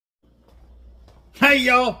Hey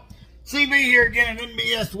y'all, CB here again at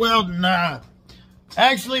NBS Welding.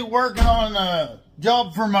 Actually working on a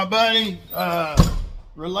job for my buddy,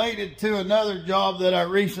 related to another job that I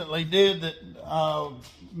recently did that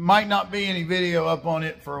might not be any video up on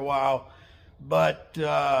it for a while. But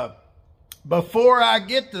before I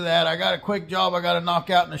get to that, I got a quick job I got to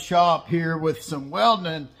knock out in the shop here with some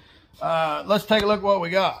welding. Let's take a look at what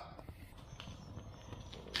we got.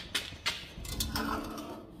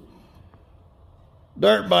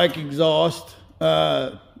 Dirt bike exhaust.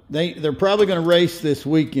 They're probably going to race this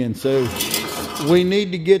weekend, so we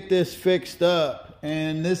need to get this fixed up,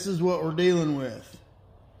 and this is what we're dealing with.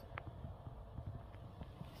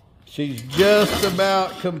 She's just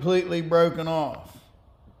about completely broken off.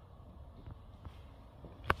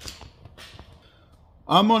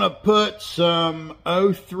 I'm going to put some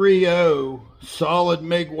 030 solid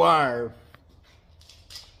MIG wire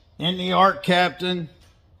in the ARCCAPTAIN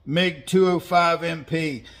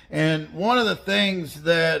MIG205MP. And one of the things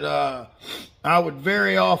that I would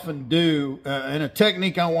very often do, and a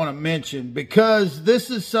technique I want to mention, because this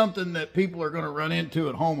is something that people are going to run into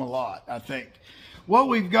at home a lot, I think. What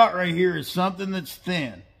we've got right here is something that's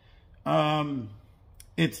thin.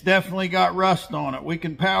 It's definitely got rust on it. We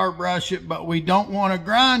can power brush it, but we don't want to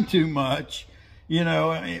grind too much. You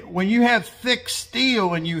know, when you have thick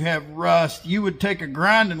steel and you have rust, you would take a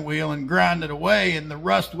grinding wheel and grind it away and the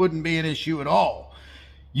rust wouldn't be an issue at all.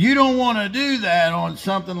 You don't want to do that on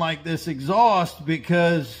something like this exhaust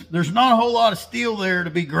because there's not a whole lot of steel there to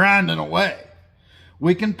be grinding away.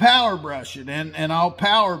 We can power brush it, and I'll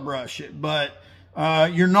power brush it, but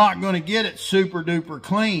you're not going to get it super duper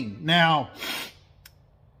clean. Now,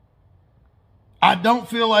 I don't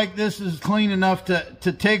feel like this is clean enough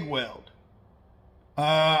to TIG weld.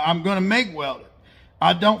 I'm going to MIG weld it.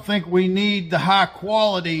 I don't think we need the high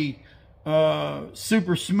quality,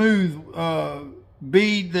 super smooth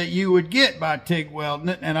bead that you would get by TIG welding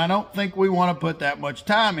it, and I don't think we want to put that much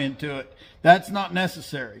time into it. That's not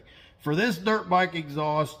necessary. For this dirt bike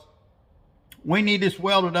exhaust, we need this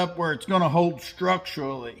welded up where it's going to hold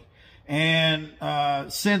structurally. And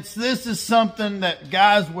since this is something that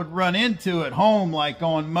guys would run into at home, like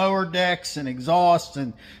on mower decks and exhausts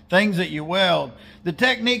and things that you weld, the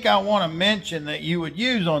technique I want to mention that you would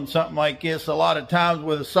use on something like this a lot of times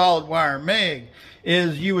with a solid wire MIG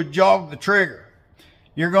is you would jog the trigger.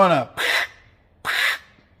 You're going to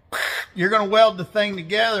weld the thing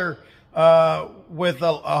together with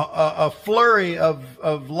a flurry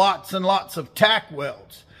of lots and lots of tack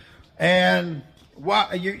welds. And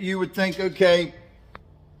why you would think, okay,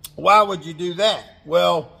 why would you do that?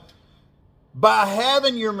 Well, by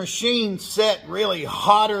having your machine set really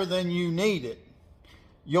hotter than you need it,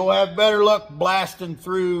 you'll have better luck blasting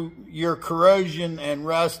through your corrosion and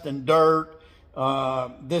rust and dirt.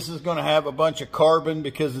 This is going to have a bunch of carbon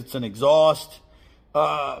because it's an exhaust.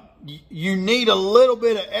 You need a little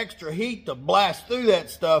bit of extra heat to blast through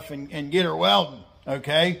that stuff and get her welding,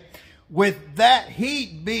 okay? With that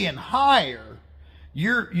heat being higher,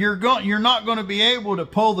 you're not going to be able to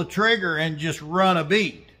pull the trigger and just run a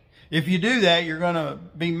bead. If you do that, you're going to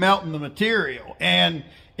be melting the material. And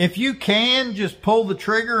if you can just pull the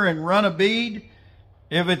trigger and run a bead,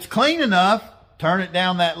 if it's clean enough, turn it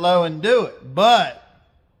down that low and do it. But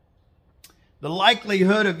the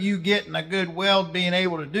likelihood of you getting a good weld being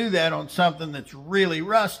able to do that on something that's really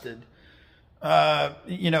rusted,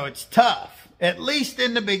 you know, it's tough. At least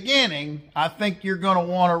in the beginning, I think you're going to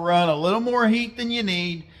want to run a little more heat than you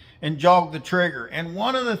need and jog the trigger. And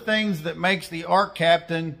one of the things that makes the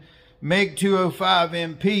ARCCAPTAIN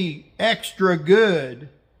MIG205MP extra good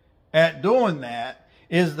at doing that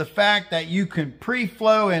is the fact that you can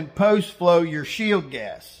pre-flow and post-flow your shield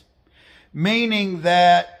gas. Meaning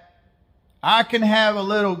that I can have a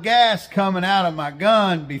little gas coming out of my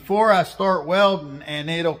gun before I start welding,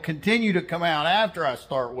 and it'll continue to come out after I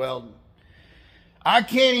start welding. I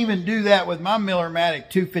can't even do that with my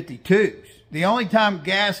Millermatic 252s. The only time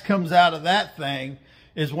gas comes out of that thing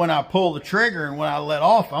is when I pull the trigger, and when I let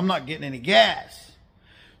off, I'm not getting any gas.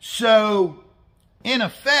 So, in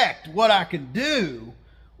effect, what I can do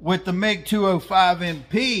with the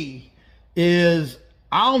MIG205MP is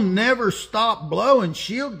I'll never stop blowing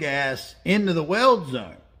shield gas into the weld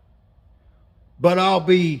zone, but I'll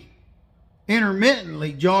be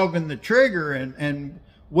intermittently jogging the trigger and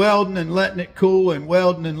welding and letting it cool, and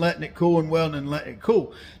welding and letting it cool, and welding and letting it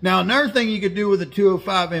cool. Now, another thing you could do with the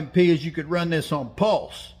 205MP is you could run this on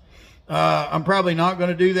pulse. I'm probably not going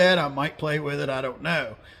to do that. I might play with it. I don't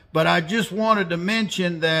know. But I just wanted to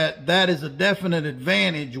mention that that is a definite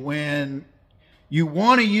advantage when you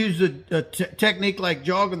want to use a technique like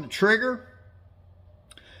jogging the trigger,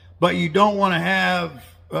 but you don't want to have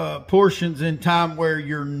portions in time where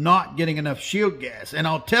you're not getting enough shield gas. And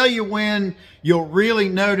I'll tell you when you'll really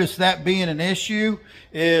notice that being an issue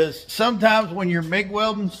is sometimes when you're MIG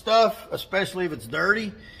welding stuff, especially if it's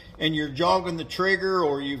dirty and you're jogging the trigger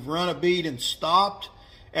or you've run a bead and stopped,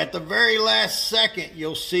 at the very last second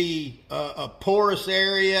you'll see a porous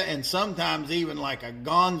area and sometimes even like a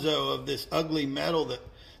gonzo of this ugly metal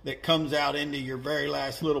that comes out into your very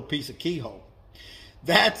last little piece of keyhole.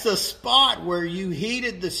 That's a spot where you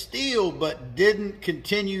heated the steel but didn't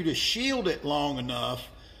continue to shield it long enough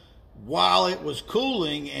while it was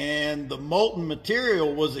cooling, and the molten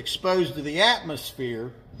material was exposed to the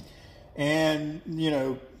atmosphere. And you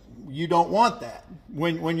know, you don't want that.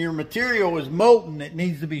 When your material is molten, it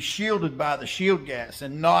needs to be shielded by the shield gas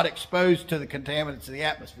and not exposed to the contaminants of the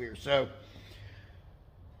atmosphere. So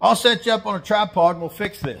I'll set you up on a tripod and we'll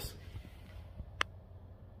fix this.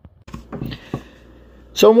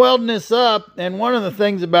 So I'm welding this up, and one of the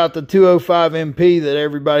things about the 205MP that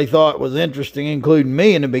everybody thought was interesting, including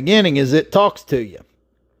me in the beginning, is it talks to you.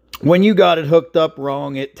 When you got it hooked up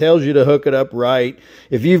wrong, it tells you to hook it up right.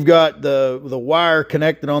 If you've got the wire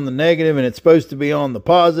connected on the negative and it's supposed to be on the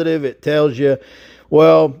positive, it tells you.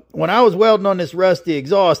 Well, when I was welding on this rusty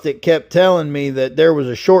exhaust, it kept telling me that there was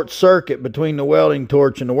a short circuit between the welding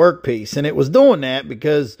torch and the workpiece. And it was doing that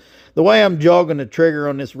because the way I'm jogging the trigger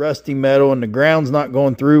on this rusty metal and the ground's not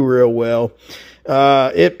going through real well,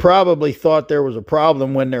 it probably thought there was a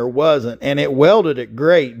problem when there wasn't. And it welded it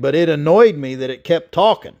great, but it annoyed me that it kept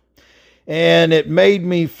talking. And it made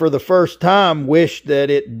me, for the first time, wish that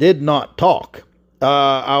it did not talk.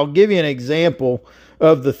 I'll give you an example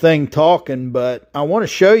of the thing talking, but I want to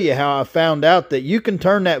show you how I found out that you can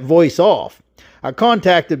turn that voice off. I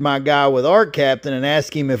contacted my guy with ARCCAPTAIN and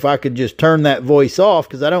asked him if I could just turn that voice off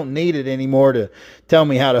because I don't need it anymore to tell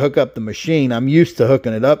me how to hook up the machine. I'm used to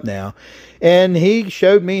hooking it up now. And he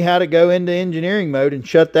showed me how to go into engineering mode and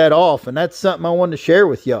shut that off, and that's something I wanted to share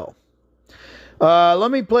with y'all. Let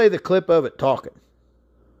me play the clip of it talking.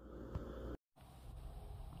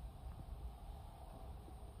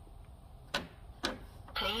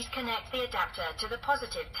 Please connect the adapter to the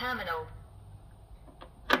positive terminal.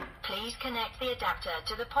 Please connect the adapter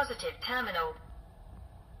to the positive terminal.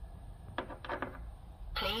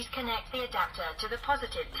 Please connect the adapter to the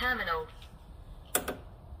positive terminal.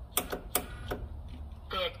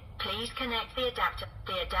 Please connect the adapter.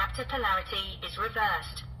 The adapter polarity is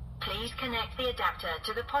reversed. Please connect the adapter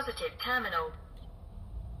to the positive terminal.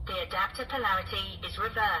 The adapter polarity is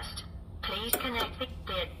reversed. Please connect the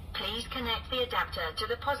adapter to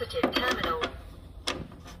the positive terminal.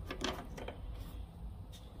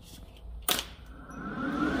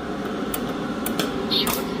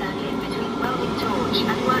 Short circuit between welding torch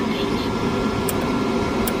and workpiece.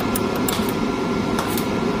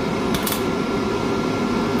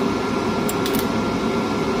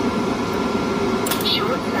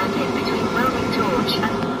 Short circuit between welding torch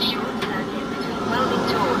and workpiece.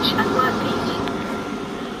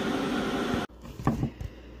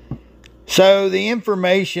 So the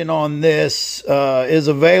information on this is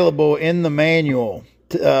available in the manual.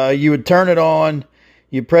 You would turn it on,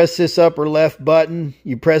 you press this upper left button,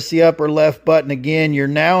 you press the upper left button again, you're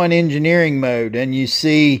now in engineering mode, and you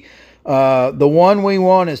see the one we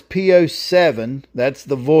want is P07, that's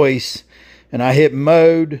the voice, and I hit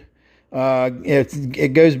mode.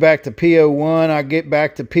 It goes back to P01, I get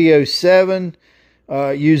back to P07,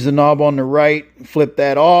 use the knob on the right, flip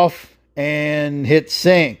that off, and hit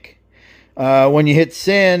sync. When you hit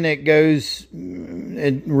send,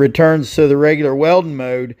 it returns to the regular welding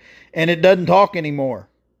mode, and it doesn't talk anymore.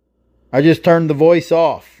 I just turned the voice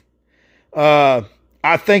off. I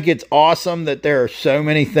think it's awesome that there are so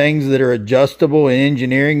many things that are adjustable in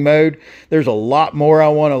engineering mode. There's a lot more I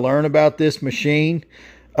want to learn about this machine.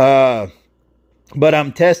 But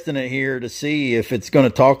I'm testing it here to see if it's going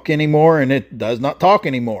to talk anymore, and it does not talk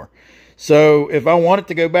anymore. So if I want it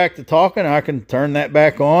to go back to talking, I can turn that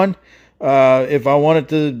back on. If I want it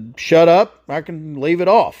to shut up, I can leave it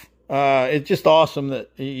off. It's just awesome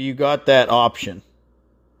that you got that option.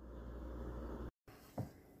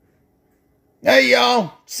 Hey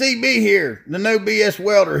y'all, CB here, the No BS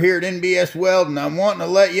Welder here at NBS Welding. I'm wanting to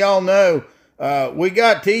let y'all know we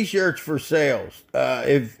got t-shirts for sales.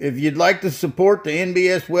 If you'd like to support the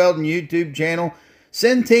NBS Welding YouTube channel,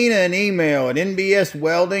 send Tina an email at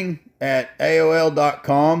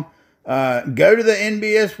nbswelding@aol.com. Go to the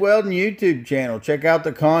NBS Welding YouTube channel, check out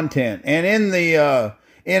the content, and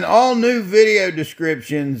in all new video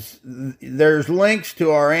descriptions, there's links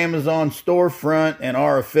to our Amazon storefront and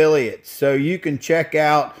our affiliates, so you can check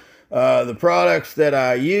out the products that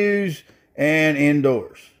I use and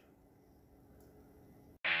endorse.